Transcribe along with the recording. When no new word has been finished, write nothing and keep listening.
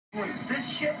Doing this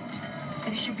shit,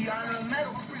 and you should be honored a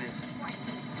medal for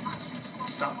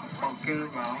this. Stop fucking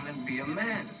around and be a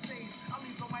man.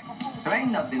 There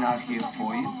ain't nothing out here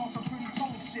for you.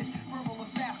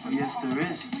 Yes, there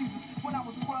is.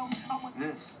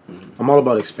 This. I'm all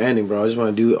about expanding, bro. I just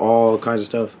want to do all kinds of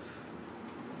stuff.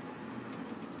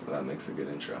 Well, that makes a good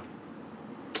intro.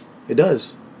 It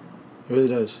does. It really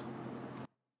does.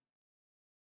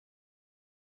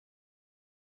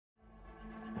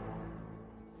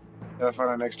 Gotta find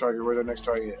our next target. Where's our next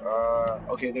target?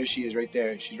 Okay, there she is, right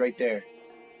there. She's right there.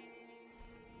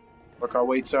 Work our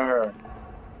way to her.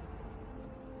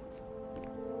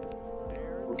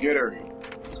 We'll get her.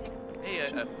 Hey,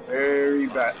 Very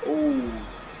bad. Ooh.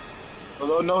 Well,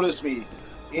 they'll notice me.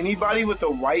 Anybody with a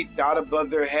white dot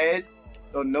above their head,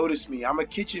 they'll notice me. I'm a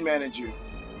kitchen manager.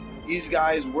 These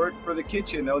guys work for the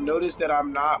kitchen. They'll notice that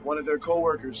I'm not one of their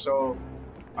co-workers, so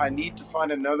I need to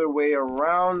find another way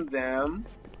around them,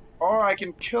 or I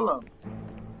can kill them.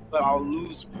 But I'll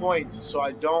lose points, so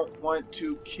I don't want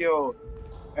to kill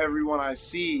everyone I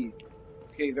see.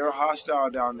 Okay, they're hostile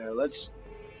down there. We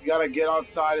gotta get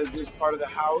outside of this part of the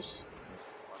house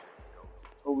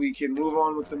so we can move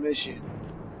on with the mission.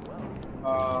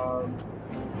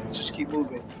 Let's just keep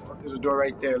moving. Oh, there's a door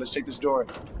right there. Let's take this door.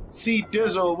 C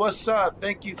Dizzle, what's up?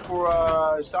 Thank you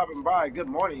for stopping by. Good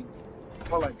morning.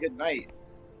 More like good night.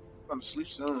 I'm to sleep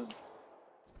soon.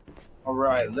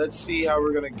 Alright, let's see how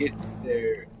we're gonna get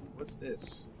there. What's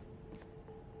this?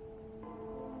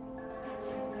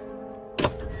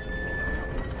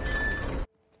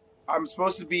 I'm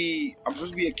supposed to be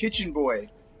a kitchen boy.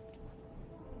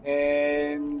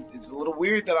 And it's a little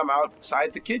weird that I'm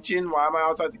outside the kitchen. Why am I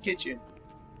outside the kitchen?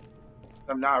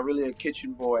 I'm not really a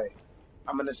kitchen boy.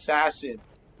 I'm an assassin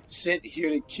sent here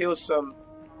to kill some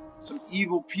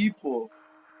evil people.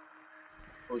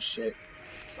 Oh shit.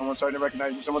 Someone's starting to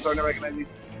recognize me. Someone's starting to recognize me.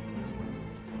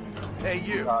 hey,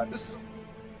 you. Oh god. This is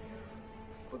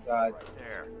Oh god. right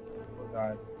there. Oh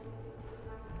god.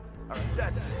 All right,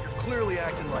 that's it. You're clearly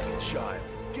acting like a child.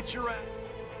 Get your ass.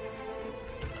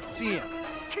 See him.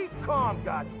 Keep calm,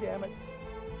 goddammit.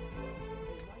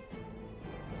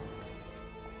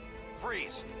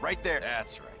 Freeze! Right there.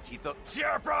 That's right. Keep the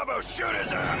Sierra Bravo. Shoot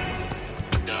his ass.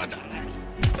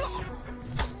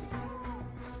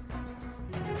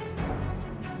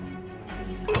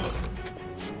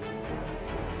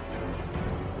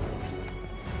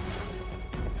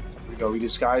 Here we go. We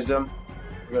disguised them.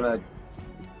 We're gonna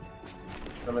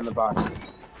put them in the box.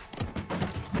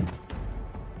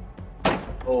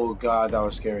 Oh god, that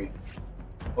was scary.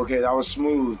 Okay, that was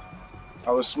smooth.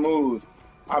 That was smooth.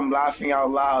 I'm laughing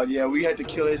out loud. Yeah, we had to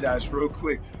kill his ass real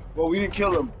quick. Well, we didn't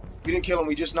kill him. We didn't kill him.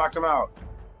 We just knocked him out.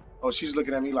 Oh, she's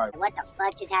looking at me like, what the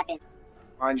fuck just happened?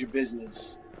 mind your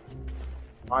business.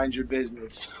 Mind your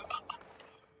business.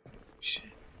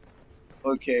 Shit.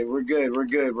 Okay, we're good. We're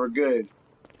good. We're good.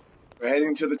 We're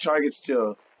heading to the target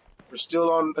still. We're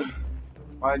still on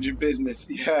mind your business.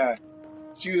 Yeah.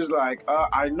 She was like,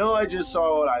 I know I just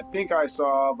saw what I think I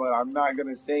saw, but I'm not going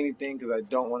to say anything because I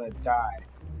don't want to die.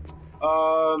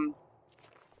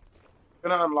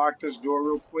 Gonna unlock this door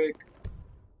real quick.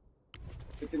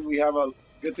 Good thing we have a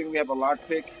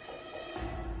lockpick.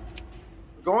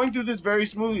 We're going through this very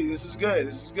smoothly. This is good.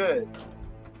 This is good.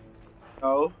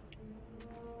 No.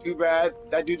 Too bad.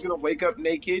 That dude's gonna wake up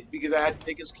naked because I had to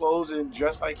take his clothes and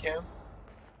dress like him.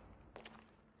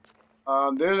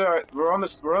 We're on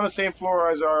the same floor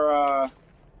as our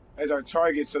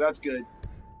target, so that's good.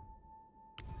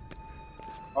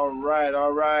 All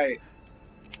right.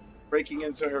 Breaking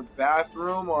into her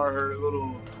bathroom or her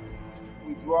little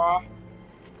boudoir.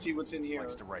 Let's see what's in here.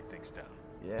 Likes to write things down.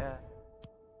 Yeah.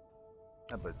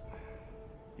 Yeah, but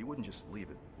you wouldn't just leave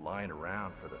it lying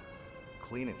around for the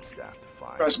cleaning staff to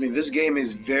find. Trust me, this game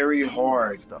is very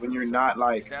hard when you're not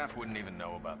like Staff wouldn't even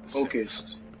know about the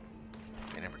focused.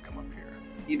 They never come up here.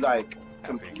 Need like That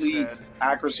being complete said,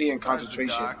 accuracy and where's the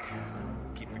concentration. doc?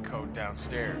 Keep the code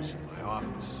downstairs. My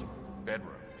office.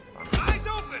 Bedroom. Eyes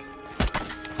open!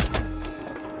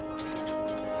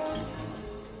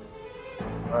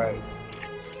 Alright.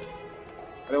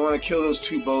 I didn't want to kill those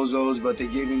two bozos, but they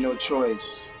gave me no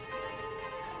choice.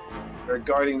 They're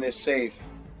guarding this safe.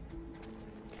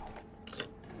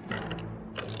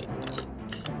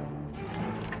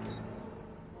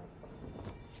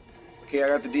 Okay, I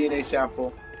got the DNA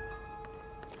sample.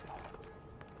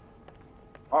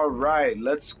 Alright,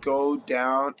 let's go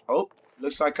down. Oh,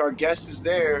 looks like our guest is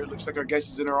there. Looks like our guest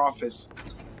is in her office.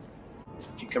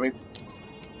 She coming?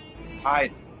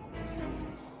 Hide.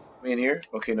 Coming in here?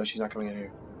 Okay, no, she's not coming in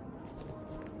here.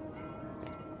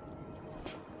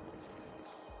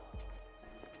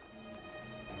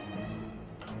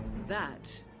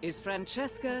 That is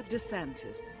Francesca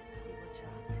DeSantis.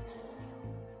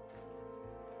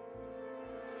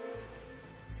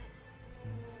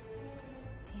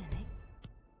 DNA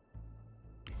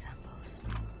samples.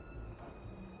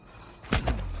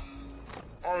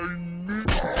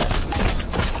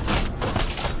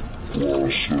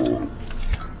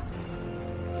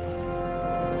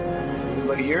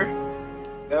 Anybody here?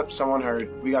 Yep, someone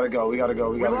heard. We gotta go. We gotta go.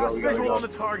 We gotta go. We gotta visual go. on the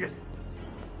target.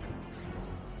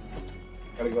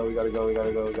 Gotta go. We gotta go. We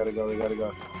gotta go. We gotta go. We gotta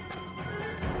go.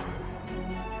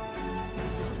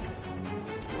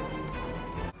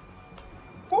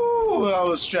 Woo! That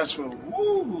was stressful.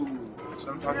 Woo!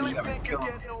 Sometimes you gotta kill 'em.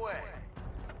 Getting away.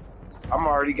 I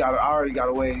already got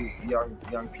away,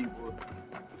 young people.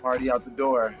 I'm already out the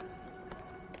door.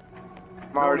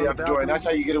 I'm already out the door. And that's how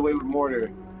you get away with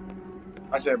mortar.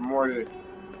 I said mortar.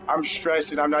 I'm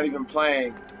stressed and I'm not even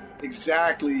playing.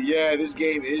 Exactly. Yeah, this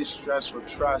game is stressful.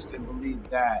 Trust and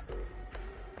believe that.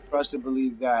 Trust and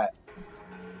believe that.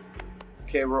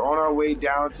 Okay, we're on our way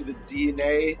down to the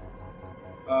DNA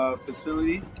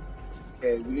facility.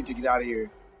 Okay, we need to get out of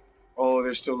here. Oh,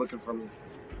 they're still looking for me.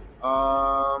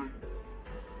 You're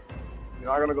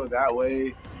not gonna go that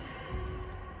way.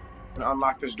 I'm gonna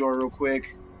unlock this door real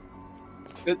quick.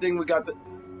 Good thing we got the.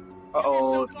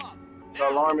 Uh-oh. The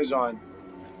alarm is on.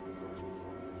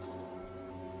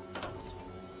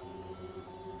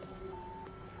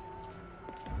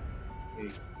 Hey,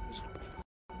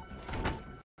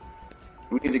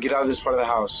 we need to get out of this part of the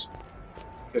house.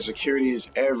 The security is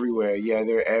everywhere. Yeah,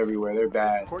 they're everywhere. They're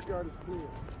bad. Courtyard is clear.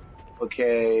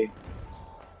 Okay.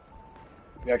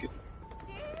 Yeah, I can.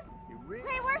 Hey,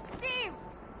 where's Steve?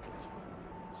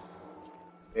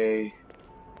 Hey.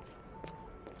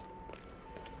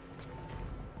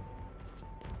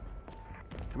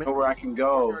 Come in. Know where I can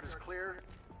go. Courtyard is clear.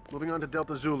 Moving on to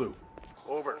Delta Zulu.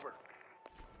 Over.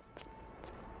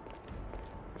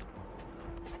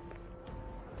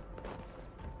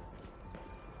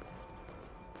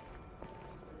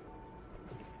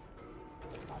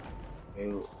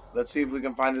 Hey, let's see if we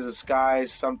can find a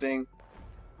disguise, something.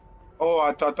 Oh,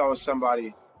 I thought that was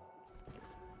somebody.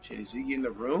 Shit, is he in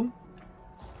the room?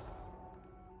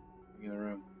 In the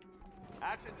room.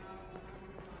 Action.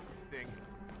 Thing.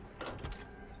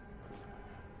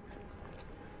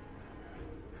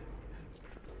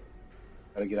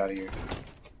 Gotta get out of here.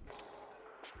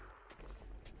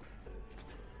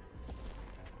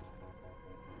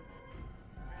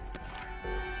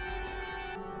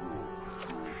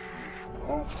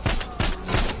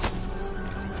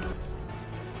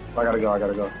 I gotta go, I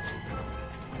gotta go.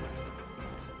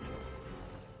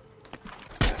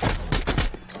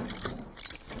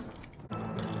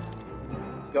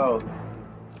 Go.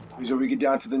 Here's where we get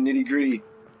down to the nitty gritty.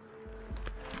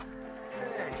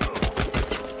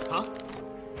 Huh?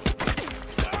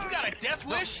 You got a death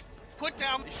wish? Put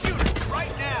down the shooter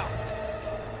right now.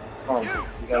 Oh,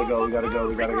 we gotta go, we gotta go,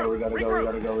 we gotta go, we gotta go, we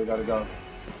gotta go, we gotta go.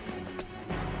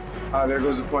 Ah, there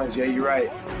goes the points. Yeah, you're right.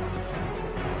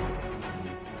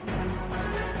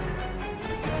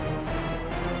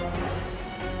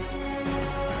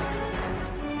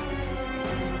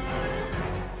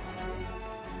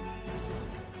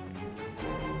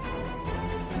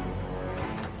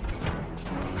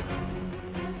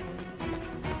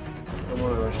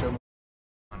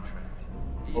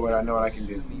 Oh, wait, I know what I can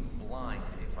do.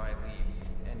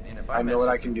 I know what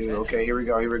I can do. Okay, here we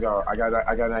go, here we go. I got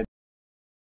an idea.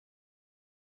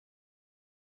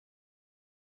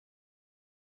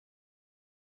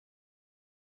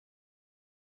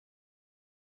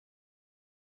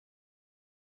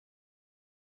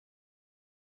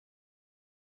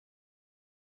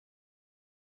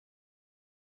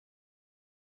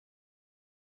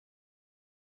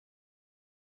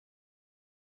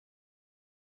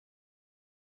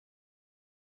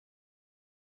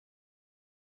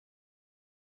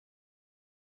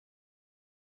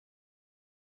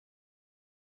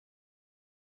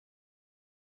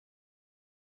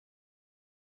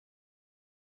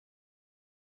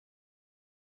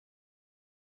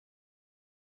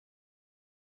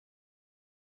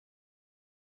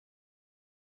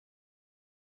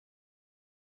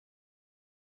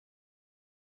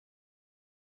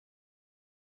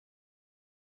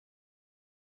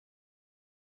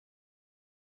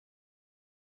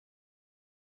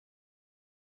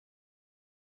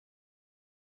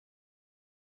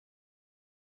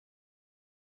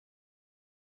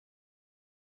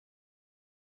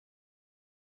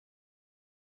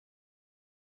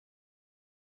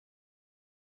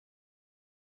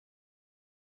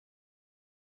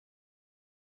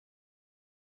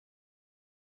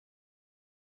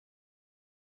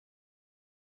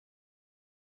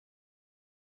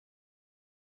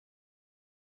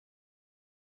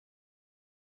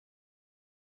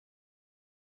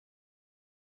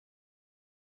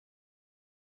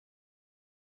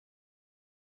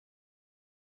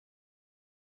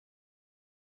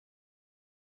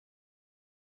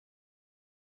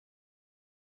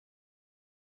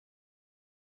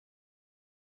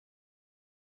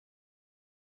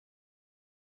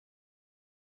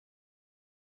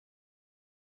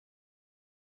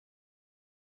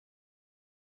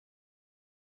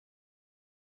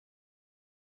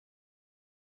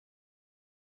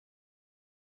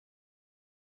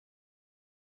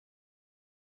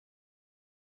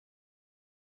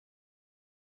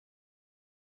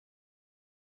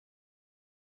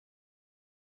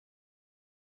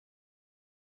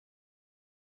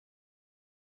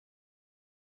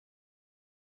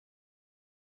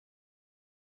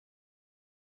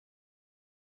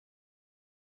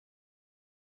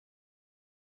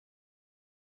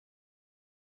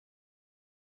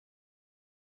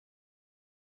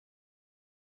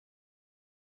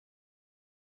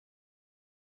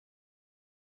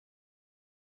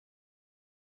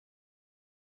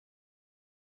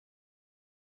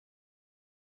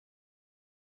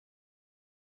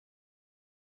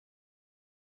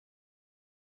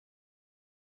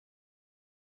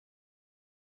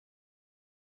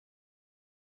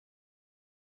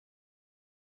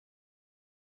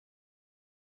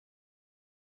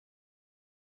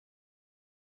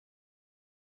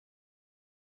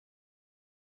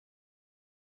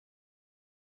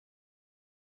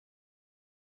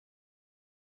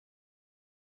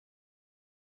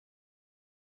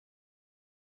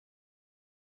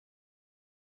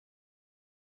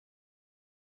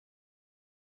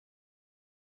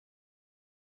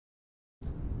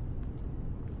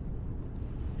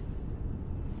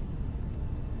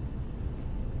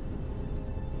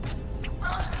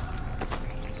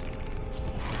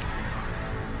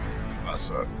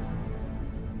 So.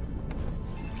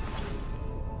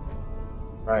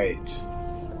 Right.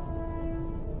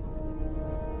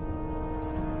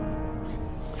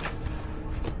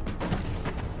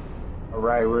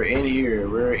 Alright, we're in here.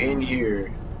 We're in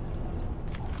here.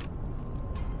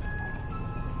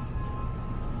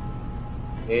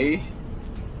 Hey.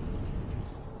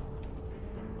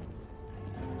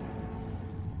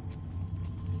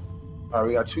 Alright,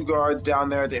 we got 2 guards down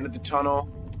there at the end of the tunnel.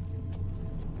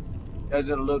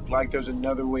 Doesn't look like there's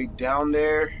another way down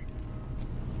there.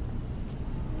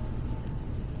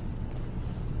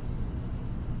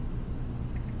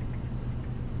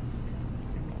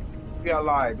 Maybe I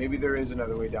lied. Maybe there is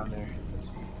another way down there. Let's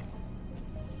see.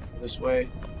 This way.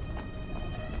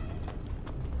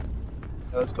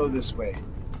 Now let's go this way.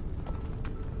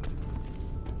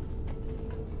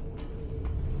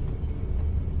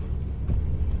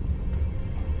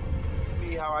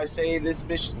 See how I say this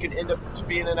mission could end up just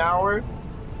being an hour?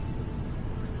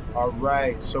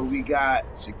 Alright, so we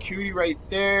got security right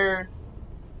there.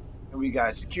 And we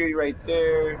got security right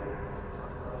there.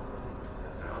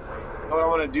 Know what I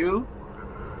want to do?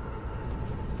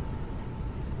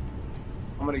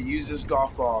 I'm going to use this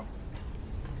golf ball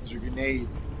as a grenade.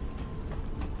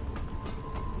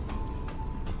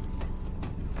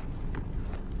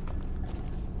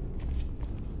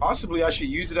 Possibly I should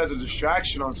use it as a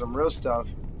distraction on some real stuff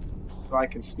so I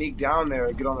can sneak down there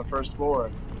and get on the first floor.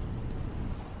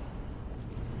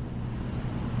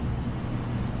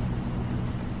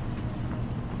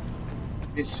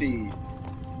 Let's see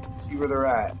where they're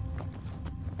at.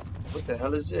 What the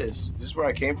hell is this? Is this where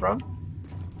I came from?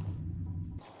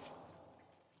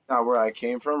 Not where I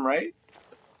came from, right?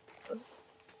 I'm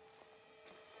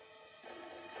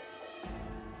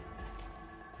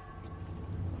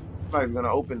not even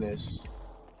gonna open this.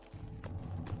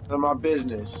 None of my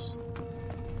business.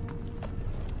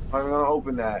 I'm not even gonna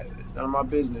open that. It's none of my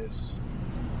business.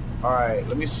 Alright,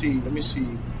 let me see. Let me see.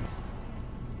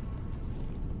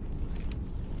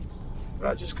 Where did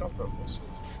I just come from?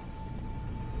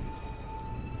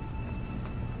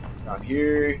 Down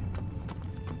here.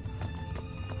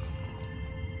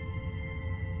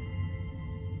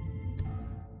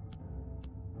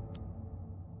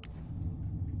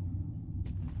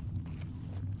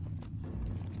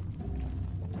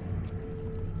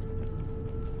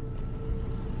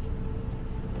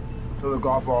 Throw the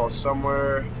golf ball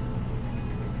somewhere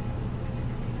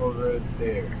over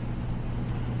there.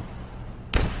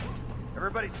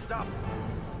 Everybody stop.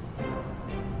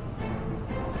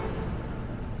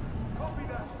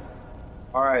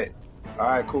 Alright,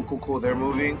 cool. They're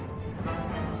moving.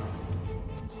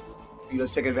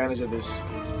 Let's take advantage of this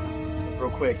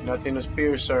real quick. Nothing to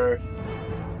fear, sir.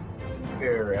 Nothing to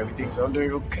fear. Everything's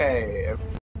under okay.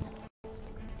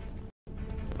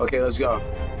 Okay, let's go.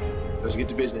 Let's get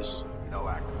to business. No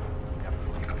act.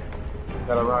 We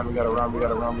gotta run. We gotta run.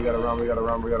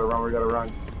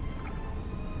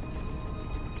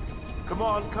 Come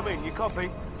on, come in. You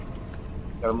copy?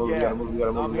 Gotta move. Yeah. We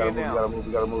gotta move.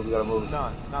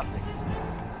 No, nothing.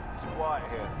 It's quiet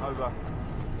here. Over.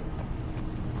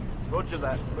 Roger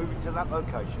that. Moving to that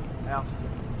location. Out.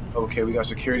 Okay, we got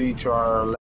security to our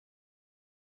left.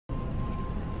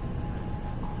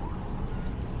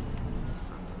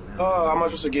 Oh, how am I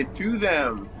supposed to get through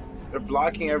them? They're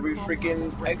blocking every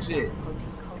freaking exit.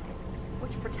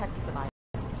 Which protects the virus.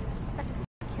 Effectively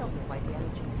kills it by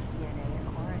damaging its DNA and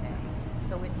RNA,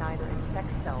 so it neither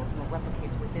infects cells nor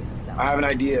replicates within the cell. I have an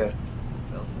idea.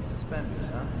 Belts and suspenders,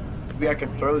 huh? Maybe I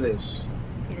can throw this.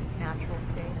 In its natural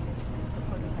state, the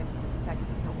prototype will infect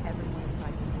until everyone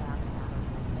inside the lab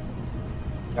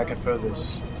matters. I can throw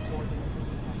this.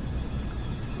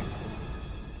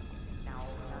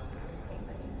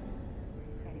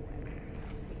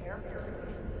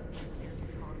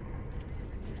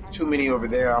 Too many over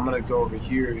there. I'm gonna go over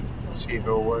here and see if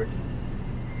it'll work.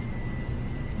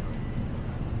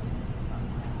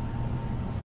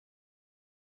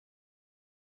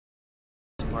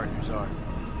 Partners are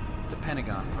the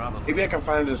Pentagon, probably. Maybe I can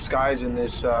find a disguise in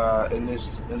this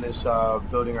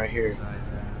building right here.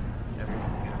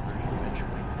 Everyone will get a version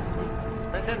eventually.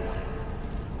 And then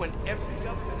when every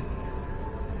government...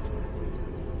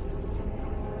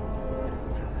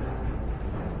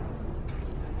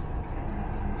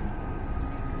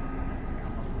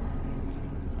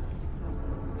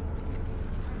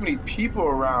 Too many people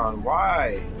around.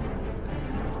 Why?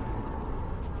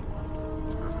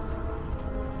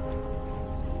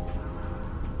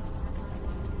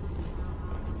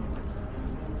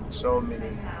 So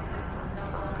many.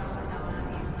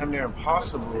 Damn near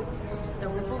impossible. The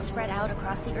ripples spread out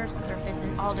across the Earth's surface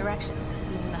in all directions,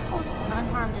 leaving the hosts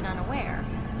unharmed and unaware,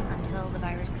 Until the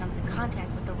virus comes in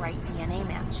contact with the right DNA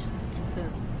match. And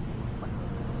boom. Well,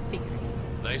 figuratively.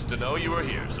 Nice to know you were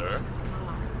here, sir.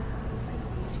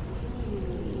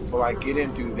 Well, I get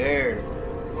in through there.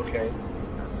 Okay.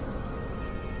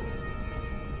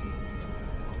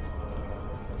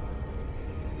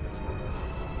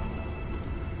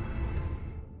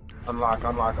 Unlock.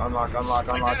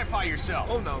 Identify yourself.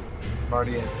 Oh no. I'm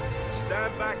already in.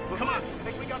 Stand back. Come on. I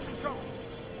think we got control.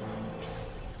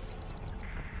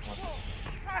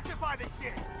 Pacify this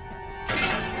shit.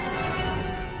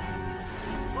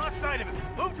 Lost sight of him.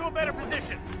 Move to a better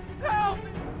position. Help!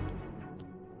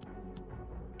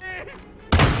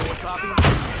 Copy.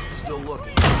 Still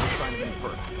looking. No sign of any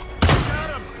further. Got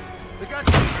him. They got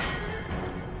you.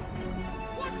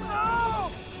 What the?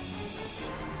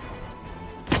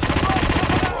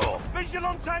 Vision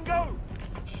on Tango.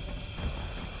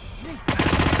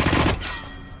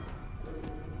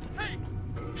 Hey.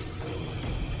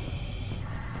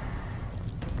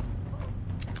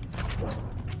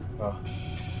 Oh.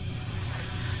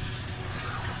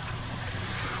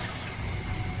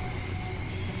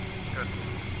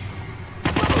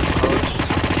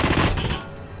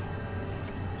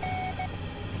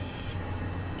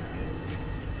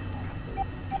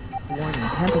 Warning,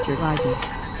 temperature rising.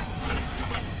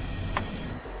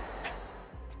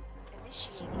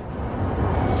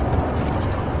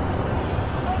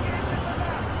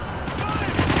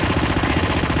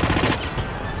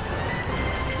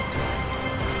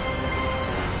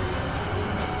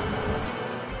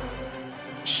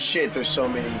 Shit, there's so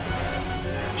many.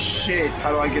 Shit,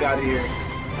 how do I get out of here? There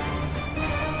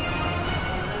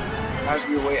has to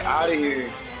be a way out of here.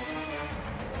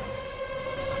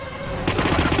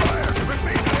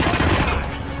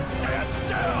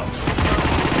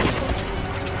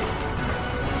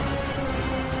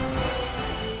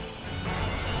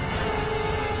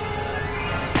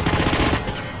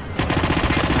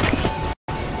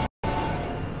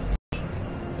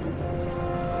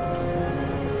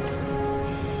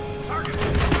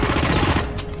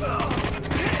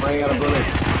 Running out of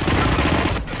bullets.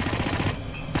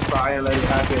 Try and let it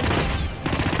happen.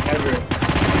 Ever.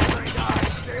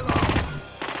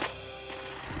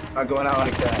 Not going out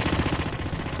like that.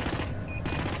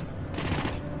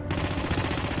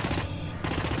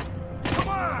 Come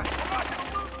on! Come on!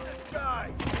 Don't lose this guy!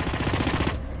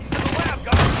 He's in the lab,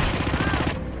 guys!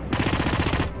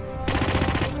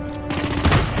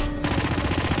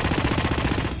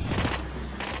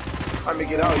 Time to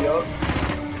get out, yo.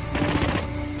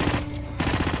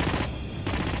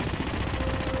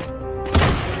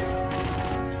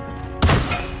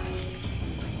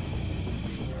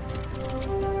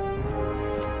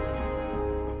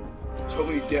 So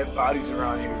many dead bodies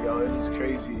around here, yo. This is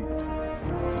crazy.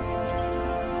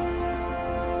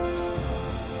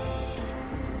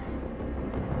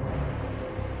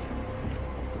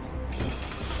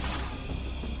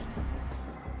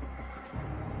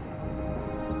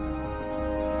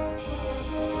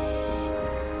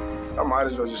 I might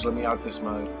as well just let me out this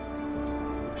mud.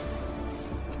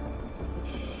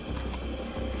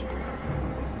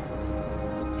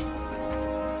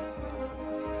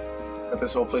 Got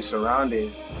this whole place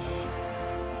surrounded.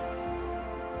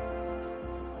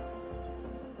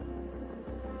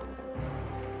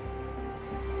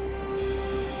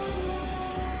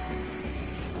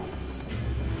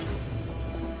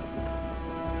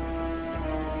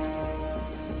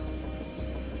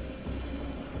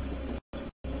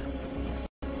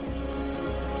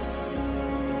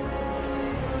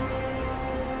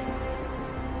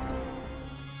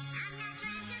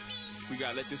 We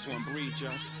gotta let this one breathe,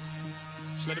 just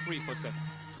let it breathe for a second.